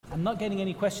I'm not getting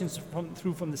any questions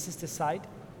through from the sister side,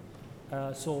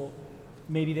 so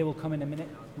maybe they will come in a minute.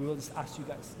 We will just ask you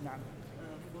guys. Nah.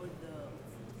 For the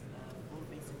more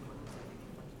basic ones,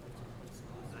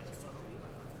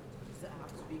 does that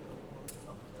have to be composed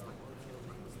of the audio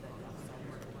things that you have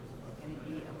studied? Can it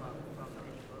be about from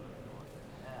any book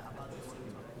about the same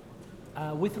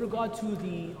topic? With regard to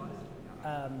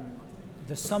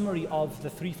the summary of the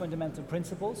 3 fundamental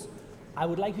principles, I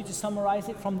would like you to summarize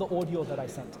it from the audio that I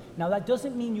sent. Now that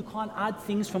doesn't mean you can't add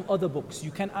things from other books.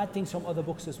 You can add things from other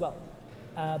books as well.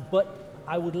 But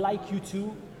I would like you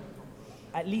to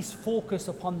at least focus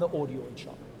upon the audio,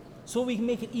 inshallah. So we can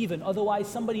make it even. Otherwise,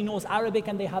 somebody knows Arabic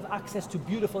and they have access to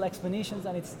beautiful explanations,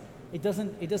 and it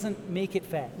doesn't make it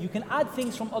fair. You can add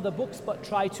things from other books, but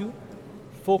try to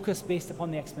focus based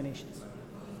upon the explanations.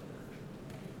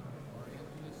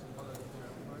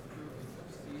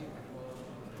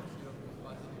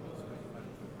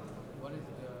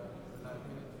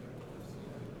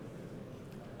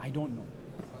 I don't know.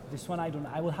 This one I don't know.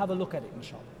 I will have a look at it,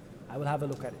 inshallah.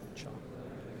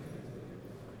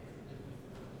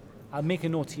 I'll make a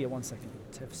note here, 1 second.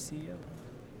 Tafsir.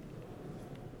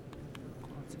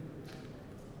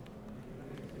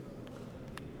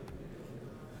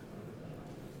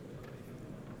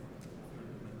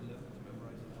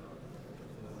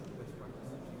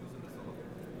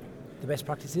 The best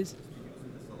practices?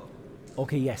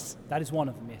 Okay, yes. That is one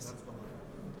of them, yes.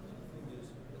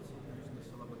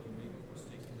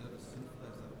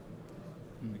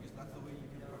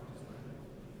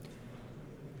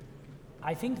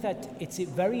 I think that it's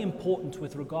very important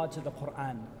with regard to the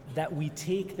Qur'an that we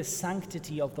take the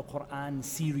sanctity of the Qur'an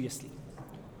seriously.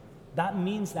 That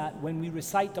means that when we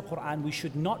recite the Qur'an, we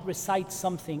should not recite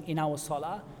something in our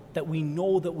salah that we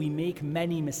know that we make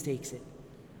many mistakes in.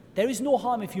 There is no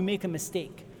harm if you make a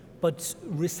mistake, but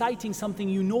reciting something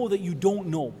you know that you don't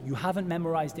know, you haven't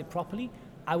memorized it properly,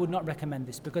 I would not recommend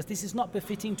this, because this is not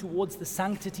befitting towards the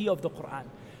sanctity of the Qur'an.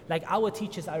 Like our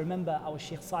teachers, I remember our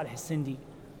Shaykh Salih al-Sindi,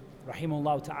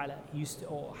 rahimahullah ta'ala, he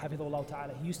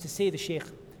used to say, the Shaykh,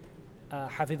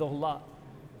 hafidhahullah,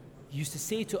 he used to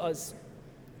say to us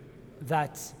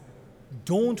that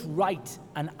don't write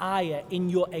an ayah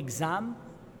in your exam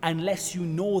unless you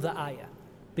know the ayah.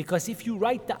 Because if you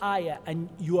write the ayah and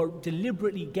you are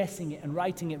deliberately guessing it and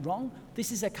writing it wrong,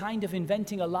 this is a kind of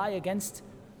inventing a lie against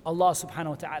Allah subhanahu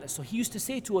wa ta'ala. So he used to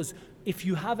say to us, if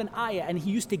you have an ayah, and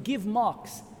he used to give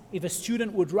marks, if a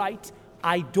student would write,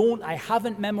 I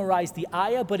haven't memorized the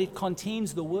ayah, but it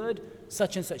contains the word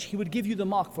such and such. He would give you the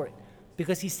mark for it.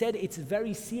 Because he said it's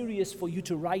very serious for you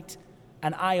to write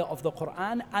an ayah of the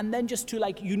Qur'an and then just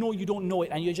to you don't know it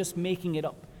and you're just making it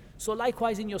up. So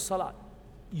likewise in your salah,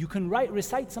 you can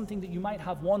recite something that you might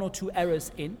have 1 or 2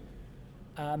 errors in,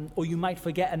 or you might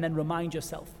forget and then remind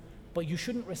yourself. But you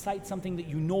shouldn't recite something that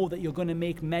you know that you're going to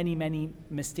make many, many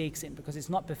mistakes in, because it's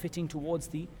not befitting towards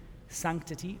the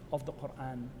sanctity of the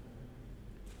Qur'an.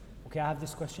 Okay, I have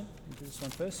this question. I'll do this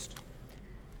one first.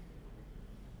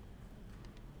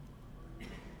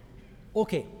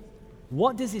 Okay,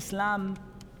 what does Islam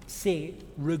say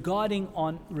regarding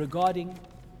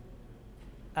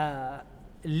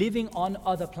living on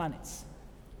other planets?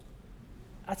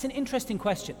 That's an interesting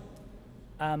question.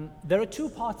 There are 2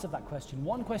 parts of that question.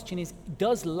 One question is,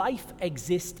 does life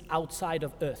exist outside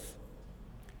of Earth?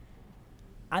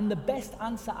 And the best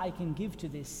answer I can give to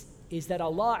this is that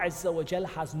Allah Azza wa Jal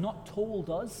has not told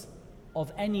us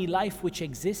of any life which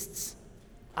exists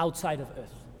outside of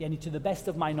Earth. Yani, to the best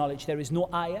of my knowledge, there is no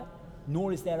ayah,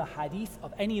 nor is there a hadith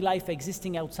of any life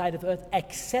existing outside of Earth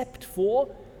except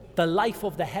for the life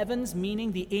of the heavens,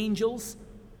 meaning the angels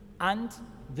and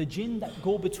the jinn that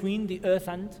go between the earth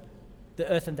and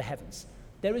the heavens.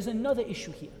 There is another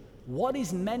issue here. What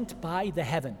is meant by the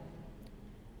heaven?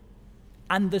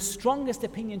 And the strongest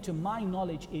opinion to my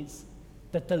knowledge is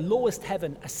that the lowest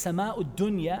heaven, as-sama'ud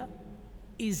dunya,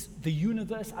 is the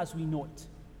universe as we know it.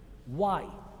 Why?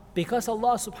 Because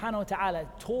Allah subhanahu wa ta'ala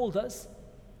told us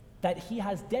that He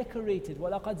has decorated,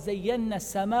 وَلَقَدْ زَيَّنَّا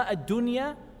السَّمَاءَ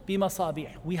الدُّنْيَا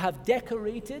بِمَصَابِيحِ. We have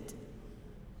decorated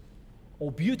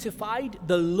or beautified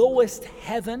the lowest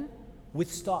heaven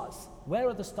with stars. Where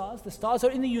are the stars? The stars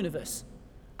are in the universe.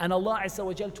 And Allah Azza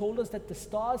wa Jal told us that the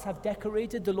stars have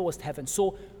decorated the lowest heaven.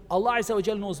 So Allah Azza wa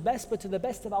Jal knows best, but to the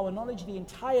best of our knowledge, the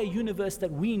entire universe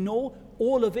that we know,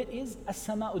 all of it is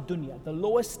as-sama'ud dunya, the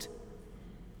lowest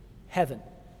heaven.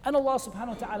 And Allah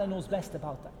subhanahu wa ta'ala knows best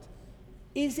about that.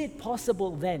 Is it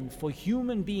possible then for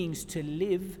human beings to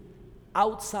live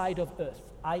outside of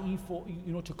Earth, i.e. for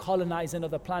to colonize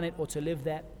another planet or to live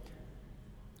there?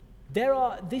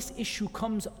 This issue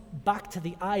comes back to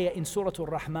the ayah in Surah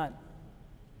Al-Rahman,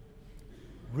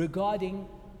 regarding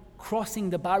crossing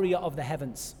the barrier of the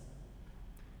heavens.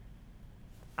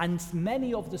 And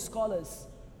many of the scholars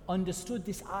understood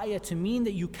this ayah to mean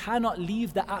that you cannot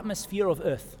leave the atmosphere of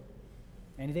earth.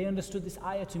 And they understood this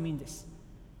ayah to mean this.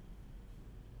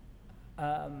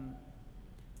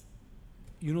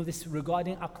 This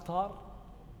regarding aqtar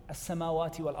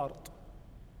as-samawati wal-ard.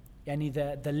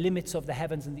 Yani the limits of the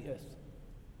heavens and the earth.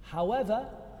 However,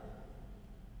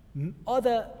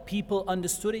 other people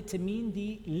understood it to mean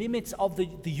the limits of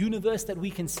the universe that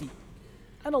we can see.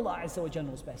 And Allah Azza wa Jalla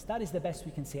knows best. That is the best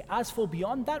we can say. As for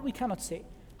beyond that, we cannot say.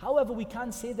 However, we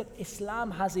can say that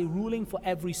Islam has a ruling for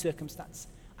every circumstance.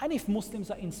 And if Muslims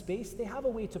are in space, they have a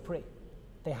way to pray.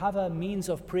 They have a means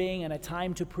of praying and a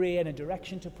time to pray and a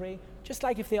direction to pray, just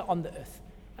like if they are on the earth.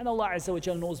 And Allah Azza wa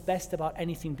Jalla knows best about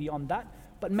anything beyond that.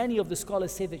 But many of the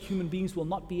scholars say that human beings will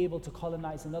not be able to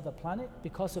colonize another planet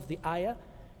because of the ayah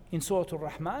in Surah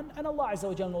Al-Rahman. And Allah Azza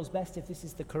wa Jalla knows best if this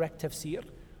is the correct tafsir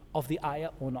of the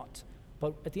ayah or not.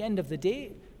 But at the end of the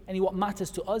day, what matters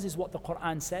to us is what the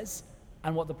Qur'an says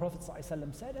and what the Prophet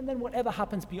ﷺ said. And then whatever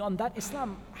happens beyond that,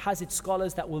 Islam has its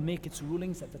scholars that will make its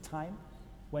rulings at the time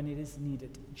when it is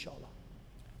needed, inshallah.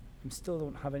 I still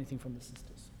don't have anything from the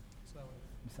sisters.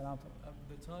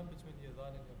 The time between the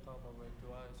adhan and iqama where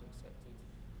dua is accepted,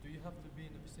 do you have to be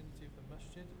in the vicinity of the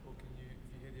masjid, or can you, if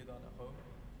you hear the adhan at home,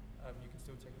 you can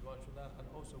still take advantage of that? And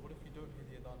also, what if you don't hear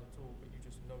the adhan at all, but you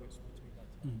just know it's between that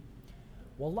time?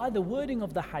 Wallah, the wording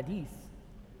of the hadith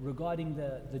regarding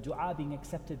the dua being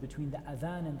accepted between the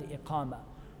adhan and the iqama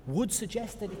would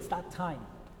suggest that it's that time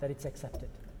that it's accepted.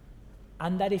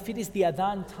 And that if it is the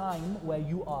adhan time where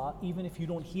you are, even if you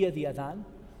don't hear the adhan,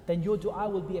 then your dua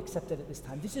will be accepted at this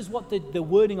time. This is what the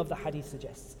wording of the hadith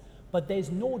suggests. But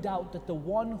there's no doubt that the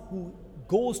one who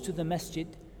goes to the masjid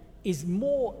is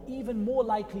even more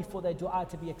likely for their dua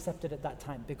to be accepted at that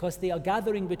time, because they are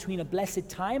gathering between a blessed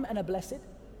time and a blessed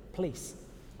place.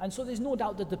 And so there's no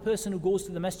doubt that the person who goes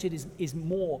to the masjid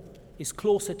is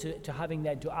closer to having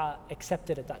their dua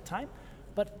accepted at that time.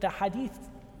 But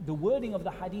the wording of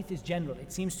the hadith is general.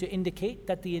 It seems to indicate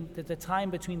that the time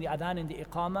between the adhan and the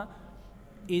iqama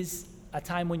is a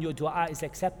time when your dua is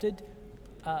accepted,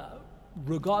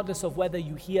 regardless of whether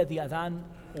you hear the adhan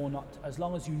or not, as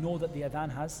long as you know that the adhan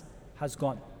has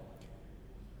gone.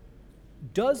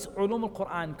 Does Ulum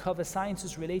al-Qur'an cover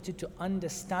sciences related to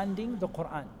understanding the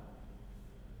Qur'an?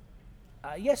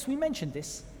 Yes, we mentioned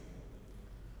this.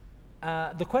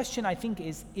 The question, I think,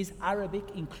 is Arabic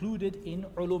included in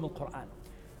Ulum al-Qur'an?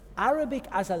 Arabic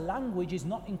as a language is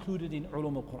not included in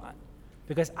Ulum al-Qur'an,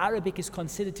 because Arabic is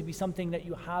considered to be something that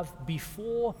you have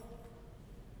before,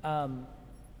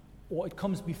 or it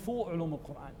comes before Ulum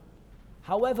al-Qur'an.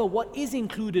 However, what is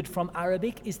included from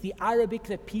Arabic is the Arabic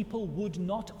that people would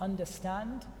not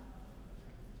understand,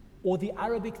 or the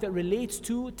Arabic that relates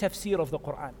to tafsir of the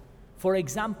Qur'an. For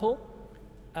example,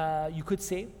 you could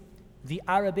say the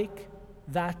Arabic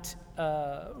that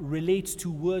relates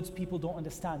to words people don't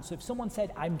understand. So if someone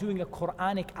said, I'm doing a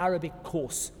Quranic Arabic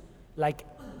course, like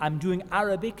I'm doing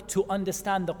Arabic to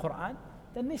understand the Qur'an,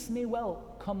 then this may well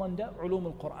come under Ulum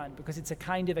al-Qur'an, because it's a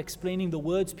kind of explaining the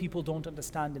words people don't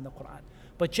understand in the Qur'an.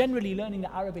 But generally learning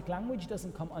the Arabic language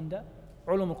doesn't come under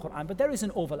Ulum al-Qur'an, but there is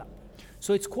an overlap.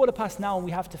 So it's 1:15 now and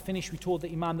we have to finish. We told the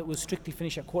Imam that we'll strictly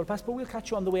finish at 1:15, but we'll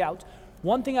catch you on the way out.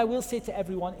 One thing I will say to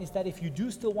everyone is that if you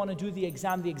do still want to do the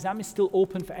exam is still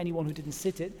open for anyone who didn't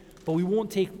sit it, but we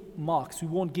won't take marks.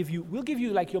 We'll give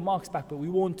you like your marks back, but we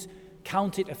won't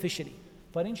count it officially.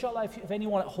 But inshallah, if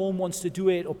anyone at home wants to do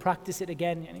it or practice it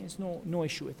again, there's no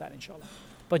issue with that, inshallah.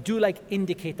 But do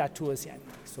indicate that to us,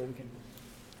 so we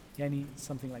can,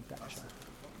 something like that, inshallah.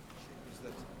 Is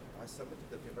that I submitted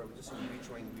the paper, I'm just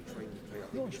retrain.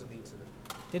 No,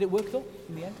 did it work though,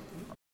 in the end?